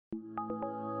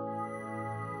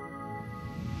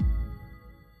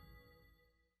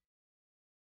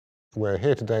We're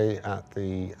here today at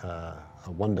the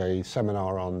a one-day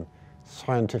seminar on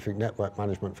scientific network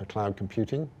management for cloud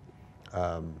computing.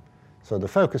 So the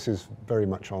focus is very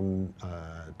much on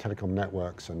telecom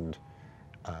networks and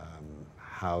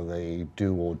how they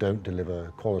do or don't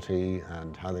deliver quality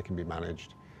and how they can be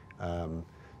managed.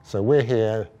 So we're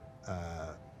here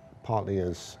partly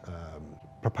as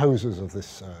proposers of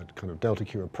this kind of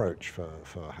ΔQ approach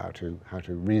for how to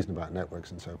reason about networks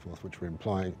and so forth, which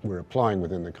we're applying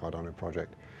within the Cardano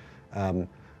project.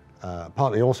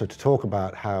 Partly also to talk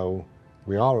about how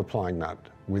we are applying that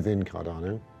within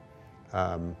Cardano,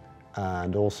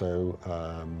 and also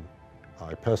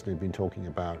I personally have been talking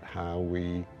about how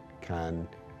we can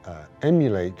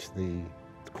emulate the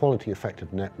quality effect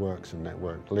of networks and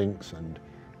network links, and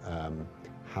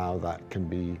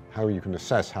how you can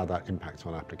assess how that impacts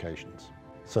on applications.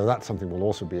 So that's something we'll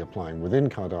also be applying within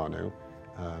Cardano,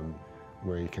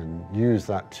 where you can use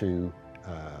that to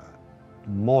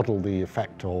model the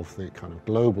effect of the kind of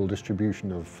global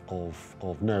distribution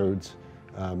of nodes,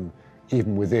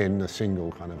 even within a single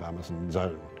kind of Amazon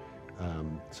zone,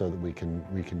 so that we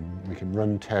can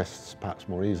run tests perhaps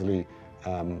more easily,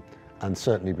 and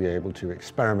certainly be able to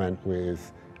experiment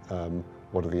with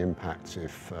what are the impacts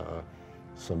if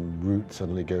some route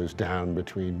suddenly goes down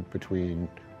between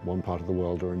one part of the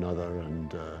world or another,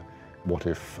 and what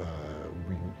if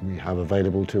we have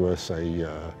available to us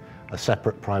a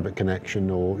separate private connection,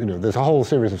 or there's a whole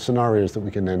series of scenarios that we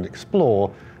can then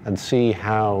explore and see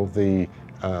how the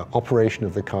operation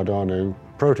of the Cardano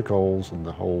protocols and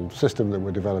the whole system that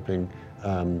we're developing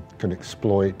can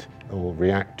exploit or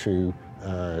react to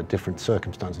different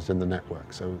circumstances in the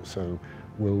network. So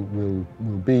we'll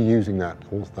be using that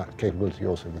capability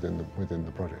also within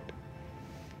the project.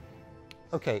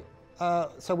 Okay,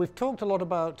 so we've talked a lot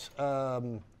about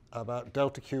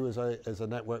ΔQ as a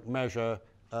network measure.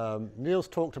 Neil's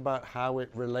talked about how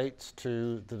it relates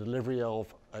to the delivery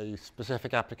of a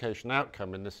specific application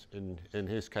outcome. In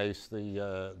his case,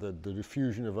 the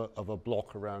diffusion of a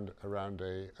block around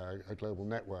a global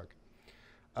network.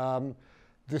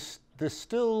 This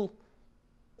still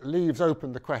leaves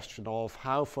open the question of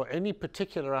how, for any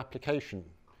particular application,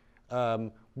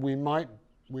 we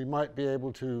might be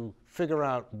able to figure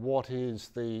out what is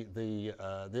the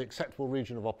acceptable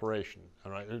region of operation.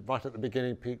 All right, right at the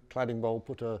beginning, Pete Cladingbowl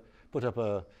put up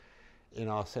a, in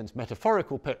our sense,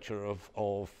 metaphorical picture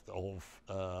of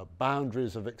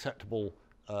boundaries of acceptable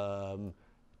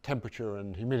temperature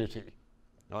and humidity.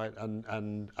 Right,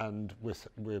 and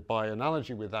by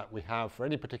analogy with that, we have, for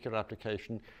any particular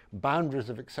application, boundaries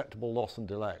of acceptable loss and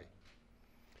delay.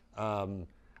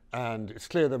 And it's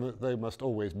clear that they must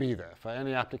always be there. For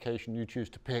any application you choose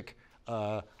to pick,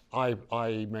 I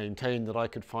maintain that I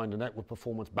could find a network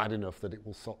performance bad enough that it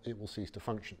will cease to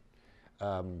function.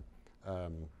 Anyone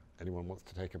wants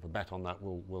to take up a bet on that,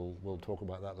 we'll talk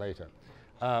about that later.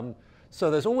 So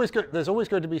there's always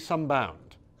going to be some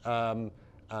bound.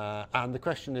 And the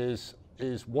question is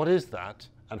what is that,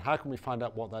 and how can we find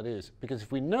out what that is? Because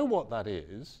if we know what that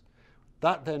is,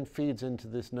 that then feeds into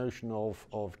this notion of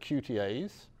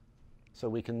QTAs. So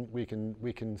we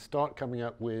can start coming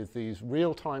up with these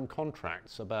real-time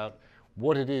contracts about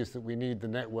what it is that we need the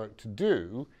network to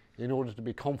do in order to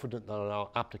be confident that our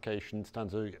application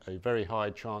stands a very high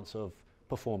chance of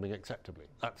performing acceptably.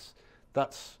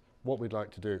 That's what we'd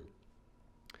like to do.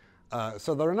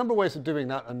 So there are a number of ways of doing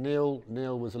that, and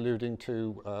Neil was alluding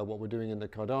to what we're doing in the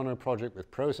Cardano project with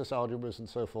process algebras and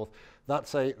so forth.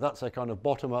 That's a kind of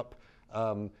bottom-up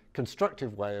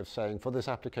constructive way of saying, for this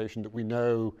application that we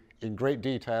know in great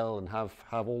detail and have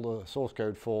all the source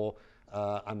code for,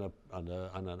 and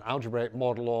an algebraic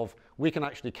model of, we can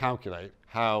actually calculate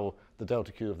how the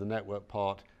ΔQ of the network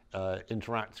part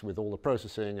interacts with all the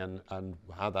processing and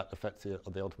how that affects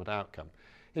the ultimate outcome.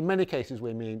 In many cases,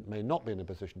 we may not be in a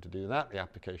position to do that. The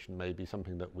application may be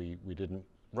something that we didn't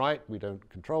write, we don't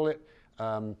control it,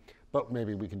 but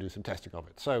maybe we can do some testing of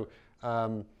it. So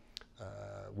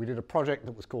we did a project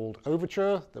that was called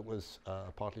Overture, that was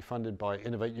partly funded by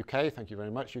Innovate UK. Thank you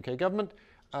very much, UK government.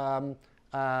 So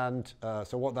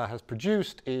what that has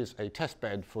produced is a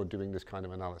testbed for doing this kind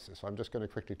of analysis. So I'm just going to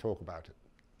quickly talk about it.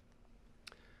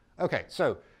 Okay,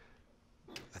 so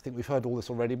I think we've heard all this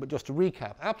already, but just to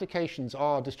recap, applications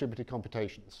are distributed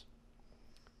computations.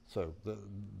 So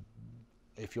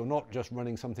if you're not just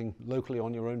running something locally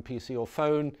on your own PC or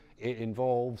phone, it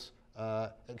involves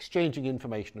exchanging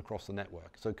information across the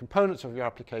network. So components of your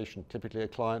application, typically a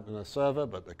client and a server,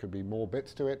 but there could be more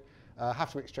bits to it,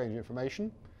 have to exchange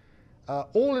information.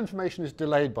 All information is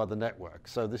delayed by the network.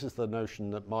 So this is the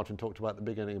notion that Martin talked about at the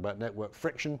beginning about network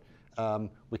friction.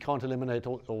 We can't eliminate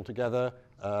altogether.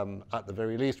 At the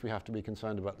very least, we have to be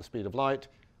concerned about the speed of light.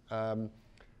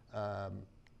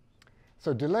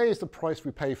 So delay is the price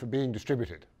we pay for being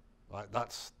distributed. Right?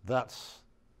 That's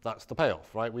the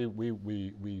payoff, right?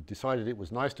 We decided it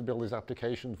was nice to build these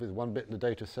applications with one bit in the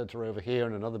data center over here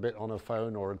and another bit on a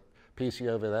phone or a PC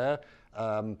over there.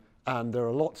 And there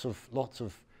are lots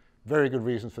of very good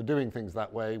reasons for doing things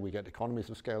that way. We get economies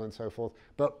of scale and so forth,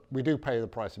 but we do pay the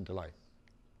price in delay.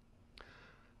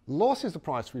 Loss is the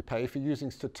price we pay for using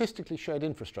statistically shared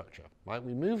infrastructure. Right?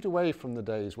 We moved away from the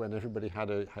days when everybody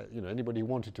anybody who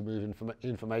wanted to move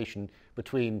information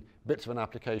between bits of an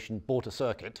application bought a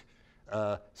circuit.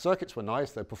 Circuits were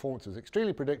nice, their performance was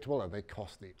extremely predictable, and they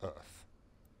cost the earth.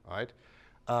 Right?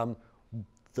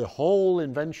 The whole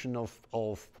invention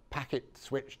of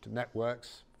packet-switched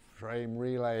networks, frame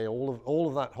relay, all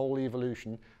of that whole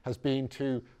evolution has been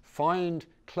to find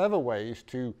clever ways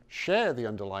to share the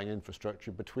underlying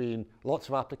infrastructure between lots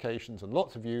of applications and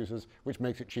lots of users, which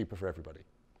makes it cheaper for everybody.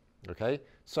 Okay,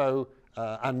 so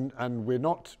and we're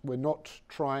not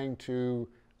trying to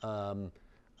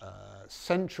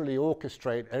centrally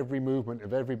orchestrate every movement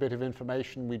of every bit of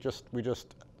information. We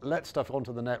just let stuff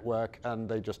onto the network and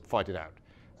they just fight it out.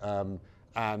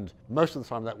 And most of the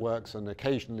time that works, and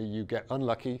occasionally you get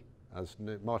unlucky. As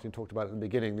Martin talked about at the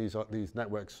beginning, these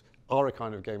networks are a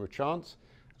kind of game of chance.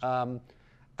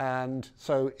 And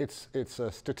so it's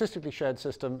a statistically shared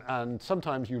system, and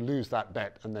sometimes you lose that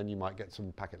bet, and then you might get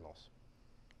some packet loss.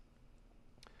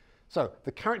 So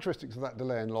the characteristics of that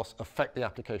delay and loss affect the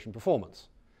application performance.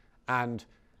 And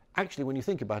actually, when you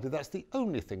think about it, that's the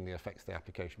only thing that affects the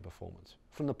application performance.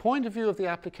 From the point of view of the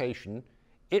application,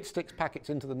 it sticks packets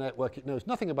into the network. It knows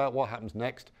nothing about what happens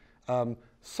next.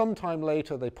 Sometime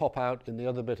later, they pop out in the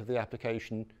other bit of the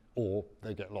application, or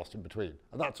they get lost in between.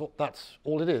 And that's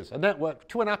all it is. A network,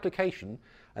 to an application,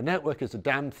 a network is a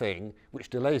damn thing which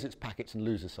delays its packets and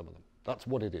loses some of them. That's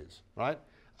what it is, right?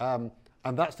 And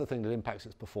that's the thing that impacts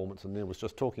its performance. And Neil was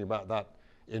just talking about that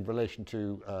in relation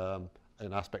to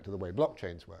an aspect of the way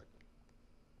blockchains work.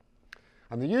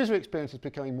 And the user experience is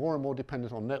becoming more and more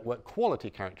dependent on network quality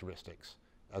characteristics.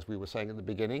 As we were saying at the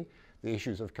beginning, the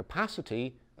issues of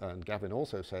capacity, and Gavin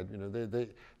also said, the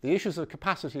issues of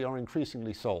capacity are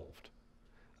increasingly solved.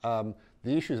 The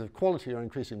issues of quality are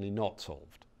increasingly not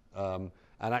solved. And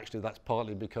actually that's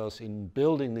partly because in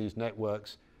building these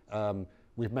networks,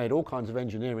 we've made all kinds of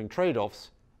engineering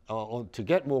trade-offs to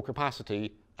get more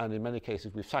capacity, and in many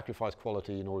cases we've sacrificed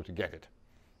quality in order to get it.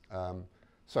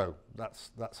 So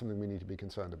that's something we need to be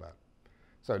concerned about.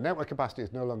 So network capacity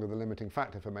is no longer the limiting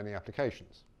factor for many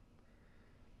applications.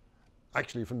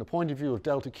 Actually, from the point of view of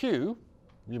ΔQ,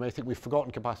 you may think we've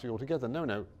forgotten capacity altogether.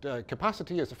 No.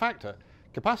 Capacity is a factor.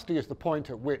 Capacity is the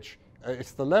point at which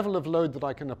it's the level of load that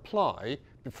I can apply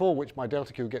before which my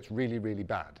ΔQ gets really, really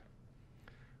bad.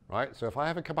 Right? So if I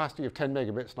have a capacity of 10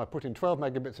 megabits and I put in 12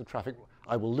 megabits of traffic,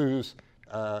 I will lose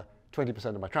 20%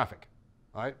 of my traffic.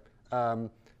 Right?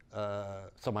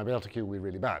 So my ΔQ will be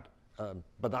really bad.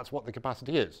 But that's what the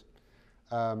capacity is.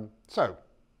 So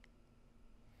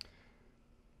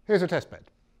here's a testbed.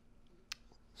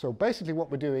 So basically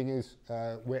what we're doing is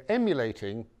we're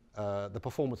emulating the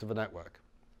performance of a network.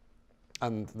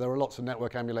 And there are lots of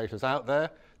network emulators out there.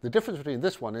 The difference between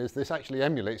this one is this actually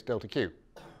emulates ΔQ. And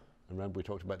remember we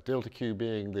talked about ΔQ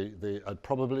being the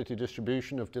probability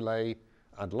distribution of delay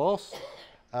and loss.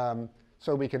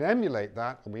 So we can emulate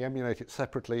that, and we emulate it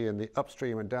separately in the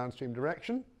upstream and downstream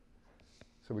direction.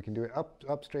 So we can do it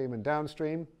upstream and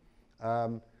downstream.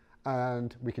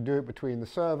 And we can do it between the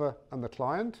server and the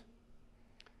client.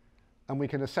 And we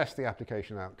can assess the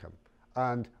application outcome.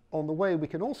 And on the way, we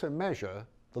can also measure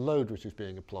the load which is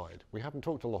being applied. We haven't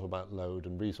talked a lot about load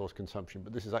and resource consumption,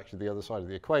 but this is actually the other side of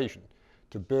the equation.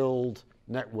 To build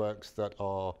networks that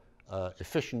are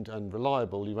efficient and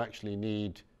reliable, you actually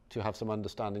need to have some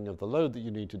understanding of the load that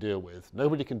you need to deal with.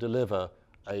 Nobody can deliver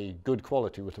a good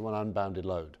quality with an unbounded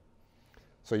load.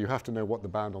 So you have to know what the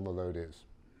bound on the load is.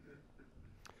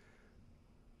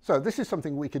 So this is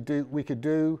something we could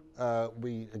do.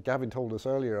 Gavin told us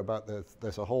earlier about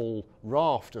there's a whole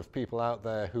raft of people out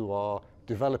there who are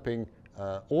developing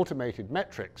automated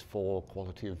metrics for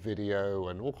quality of video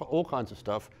and all kinds of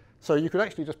stuff. So you could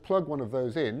actually just plug one of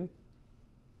those in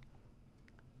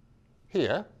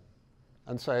here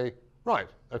and say, right,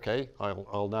 okay,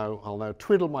 I'll now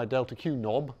twiddle my ΔQ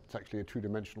knob. It's actually a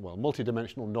two-dimensional, well,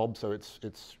 multi-dimensional knob, so it's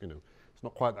it's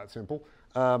not quite that simple.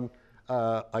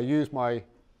 I use my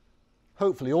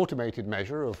hopefully automated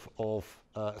measure of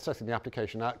assessing the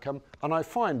application outcome, and I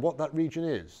find what that region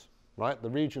is, right? The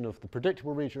region of the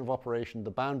predictable region of operation,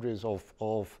 the boundaries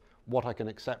of what I can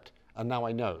accept, and now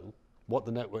I know what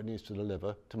the network needs to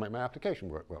deliver to make my application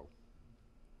work well.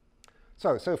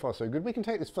 So far so good. We can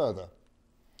take this further.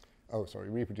 Oh,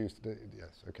 sorry, reproduce the,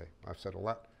 yes, okay, I've said all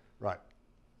that. Right.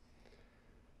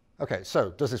 Okay, so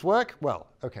does this work? Well,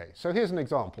 okay, so here's an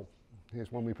example.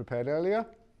 Here's one we prepared earlier.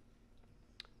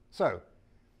 So,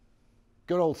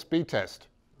 good old speed test,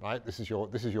 right? This is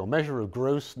your measure of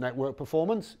gross network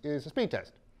performance, is a speed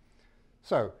test.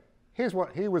 So,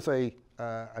 here was a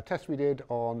test we did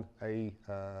on a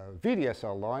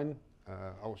VDSL line,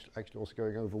 actually also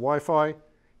going over Wi-Fi.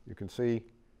 You can see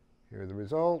here are the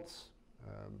results.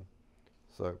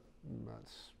 So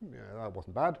that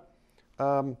wasn't bad.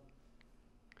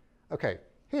 Okay,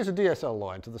 here's a DSL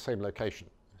line to the same location.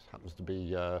 This happens to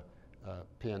be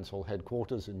PNsol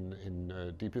headquarters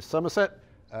in deepest Somerset,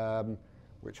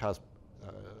 which has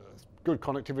good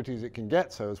connectivity as it can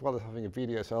get. So as well as having a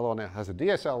VDSL on it, has a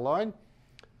DSL line.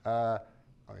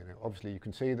 Obviously, you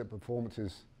can see that performance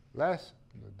is less,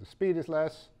 the speed is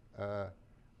less,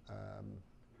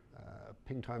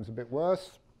 ping time's a bit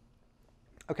worse.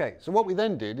 Okay, so what we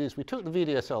then did is we took the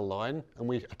VDSL line and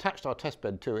we attached our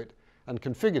testbed to it and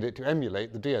configured it to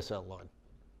emulate the DSL line.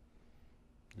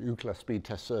 The Ookla speed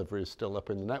test server is still up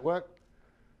in the network,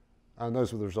 and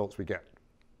those are the results we get.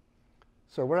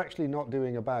 So we're actually not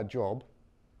doing a bad job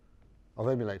of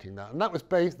emulating that. And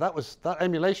that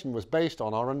emulation was based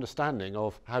on our understanding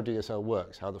of how DSL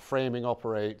works, how the framing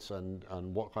operates, and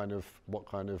what kind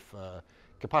of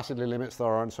capacity limits there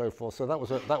are, and so forth. So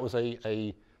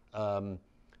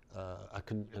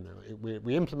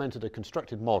we implemented a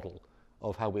constructed model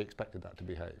of how we expected that to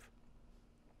behave.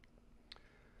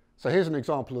 So here's an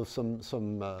example of some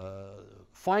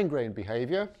fine-grained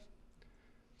behavior.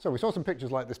 So we saw some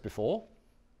pictures like this before.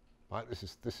 Right, this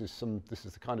is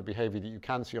the kind of behavior that you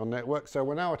can see on networks. So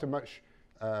we're now at a much,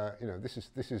 this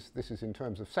is in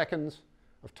terms of seconds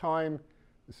of time.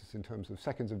 This is in terms of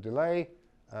seconds of delay.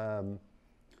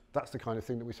 That's the kind of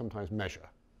thing that we sometimes measure.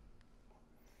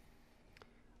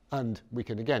 And we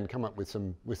can again come up with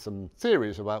some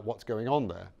theories about what's going on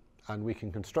there, and we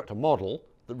can construct a model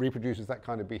that reproduces that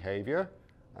kind of behavior,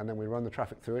 and then we run the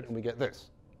traffic through it, and we get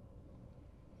this.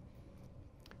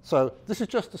 So this is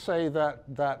just to say that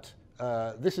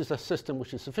this is a system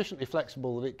which is sufficiently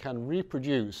flexible that it can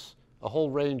reproduce a whole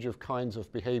range of kinds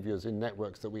of behaviors in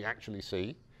networks that we actually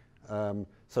see.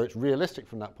 So it's realistic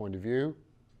from that point of view.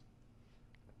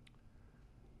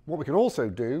 What we can also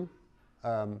do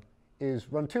is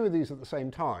run two of these at the same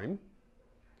time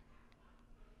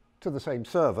to the same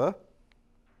server.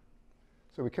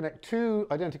 So we connect two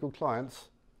identical clients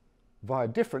via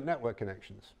different network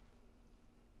connections.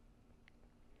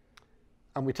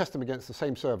 And we test them against the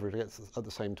same server at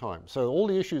the same time. So all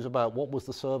the issues about what was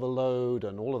the server load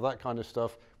and all of that kind of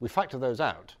stuff, we factor those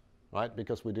out, right,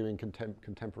 because we're doing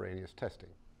contemporaneous testing.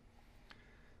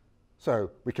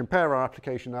 So we compare our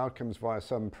application outcomes via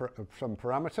some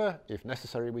parameter. If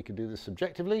necessary, we can do this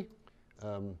subjectively.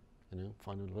 Find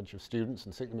a bunch of students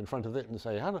and stick them in front of it and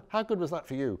say, how good was that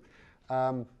for you?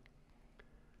 So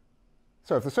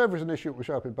if the server is an issue, it will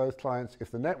show up in both clients. If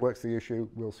the network's the issue,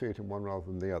 we'll see it in one rather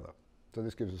than the other. So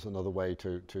this gives us another way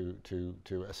to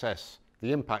assess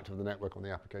the impact of the network on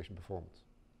the application performance.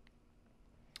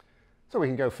 So we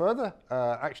can go further.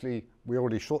 Actually, we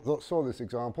already saw this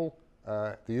example.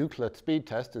 The Ookla speed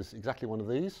test is exactly one of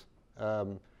these.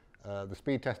 The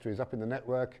speed tester is up in the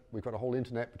network. We've got a whole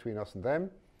internet between us and them.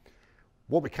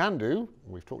 What we can do,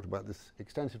 and we've talked about this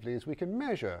extensively, is we can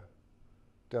measure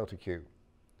delta Q.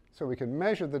 So we can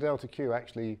measure the delta Q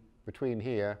actually between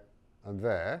here and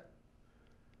there.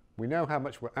 We know how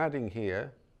much we're adding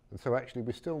here, and so actually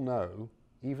we still know,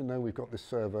 even though we've got this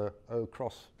server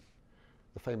across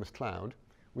the famous cloud,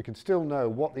 we can still know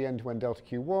what the end-to-end delta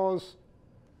Q was,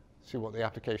 see what the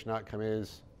application outcome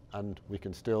is, and we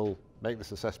can still make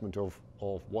this assessment of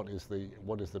what is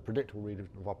the predictable region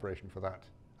of operation for that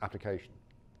application.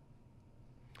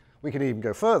 We can even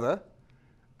go further.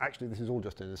 Actually, this is all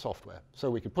just in the software. So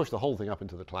we can push the whole thing up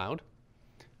into the cloud,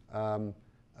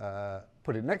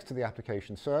 put it next to the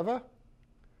application server.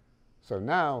 So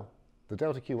now the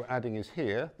delta Q we're adding is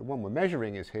here, the one we're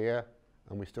measuring is here,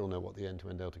 and we still know what the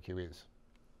end-to-end delta Q is.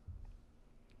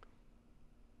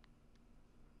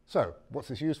 So what's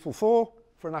this useful for?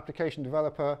 For an application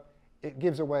developer, it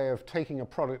gives a way of taking a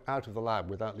product out of the lab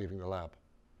without leaving the lab.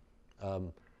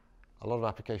 A lot of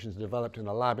applications are developed in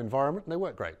a lab environment, and they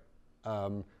work great.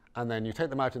 And then you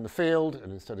take them out in the field,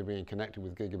 and instead of being connected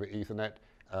with gigabit Ethernet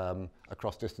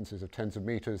across distances of tens of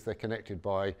meters, they're connected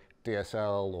by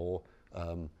DSL or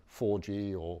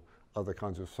 4G or other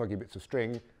kinds of soggy bits of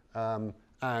string,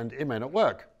 and it may not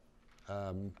work.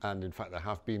 and in fact there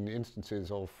have been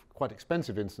instances of, quite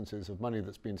expensive instances of money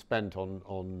that's been spent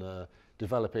on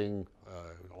developing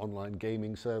online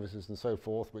gaming services and so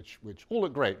forth, which all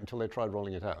looked great until they tried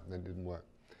rolling it out and then it didn't work.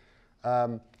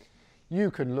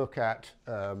 You can look at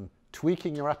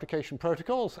tweaking your application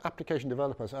protocols. Application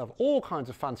developers have all kinds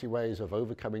of fancy ways of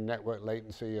overcoming network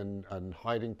latency and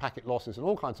hiding packet losses and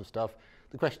all kinds of stuff.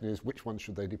 The question is, which ones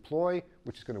should they deploy,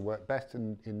 which is going to work best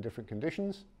in different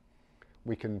conditions.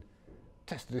 We can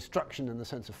test the destruction in the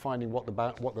sense of finding what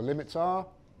the limits are.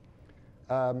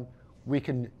 We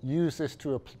can use this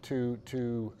to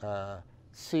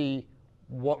see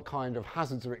what kind of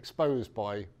hazards are exposed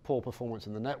by poor performance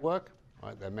in the network.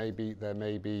 Right? There may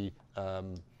be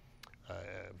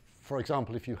for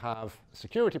example, if you have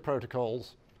security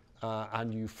protocols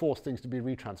and you force things to be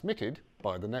retransmitted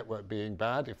by the network being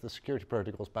bad, if the security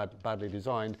protocol is badly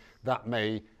designed, that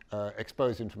may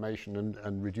expose information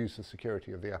and reduce the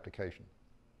security of the application.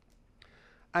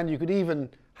 And you could even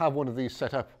have one of these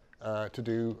set up to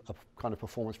do a kind of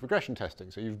performance regression testing.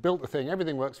 So you've built the thing,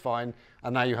 everything works fine,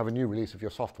 and now you have a new release of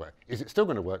your software. Is it still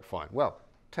going to work fine? Well,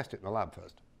 test it in the lab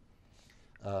first.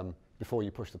 Before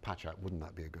you push the patch out. Wouldn't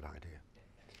that be a good idea?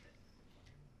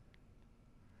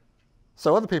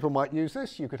 So other people might use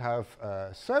this. You could have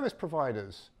service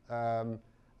providers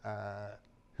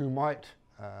who might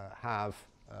have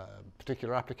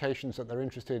particular applications that they're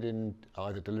interested in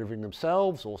either delivering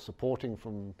themselves or supporting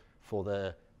for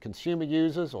their consumer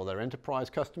users or their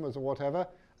enterprise customers or whatever.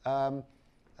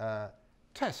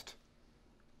 Test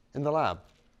in the lab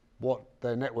what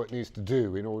their network needs to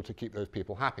do in order to keep those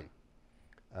people happy.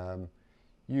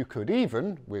 You could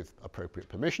even, with appropriate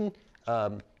permission,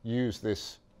 use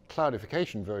this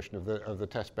cloudification version of the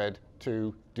testbed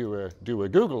to do a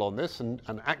Google on this and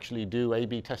actually do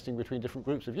A/B testing between different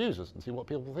groups of users and see what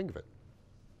people think of it.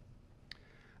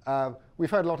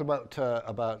 We've heard a lot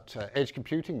about edge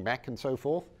computing, MEC, and so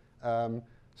forth.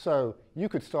 So you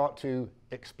could start to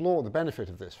explore the benefit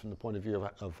of this from the point of view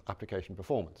of application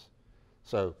performance.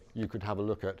 So you could have a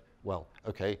look at, well,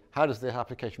 okay, how does this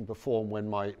application perform when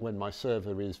my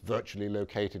server is virtually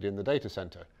located in the data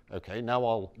center? Okay, now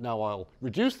I'll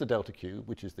reduce the ΔQ,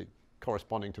 which is the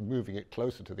corresponding to moving it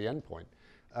closer to the endpoint.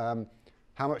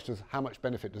 How much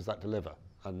benefit does that deliver?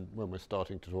 And when we're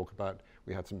starting to talk about,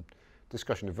 we had some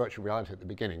discussion of virtual reality at the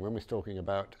beginning. When we're talking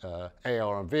about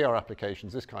AR and VR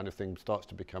applications, this kind of thing starts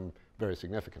to become very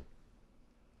significant.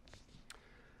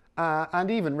 And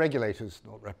even regulators,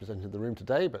 not represented in the room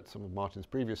today, but some of Martin's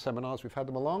previous seminars, we've had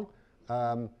them along.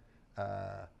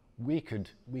 We could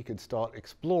start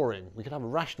exploring, we could have a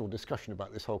rational discussion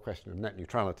about this whole question of net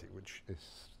neutrality, which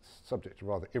is subject to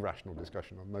rather irrational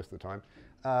discussion most of the time.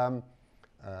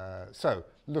 So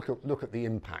look at the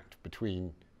impact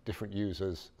between different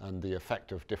users and the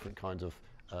effect of different kinds of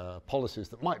policies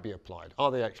that might be applied. Are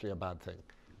they actually a bad thing?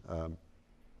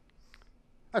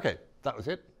 Okay, that was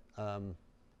it.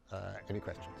 Any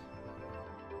questions?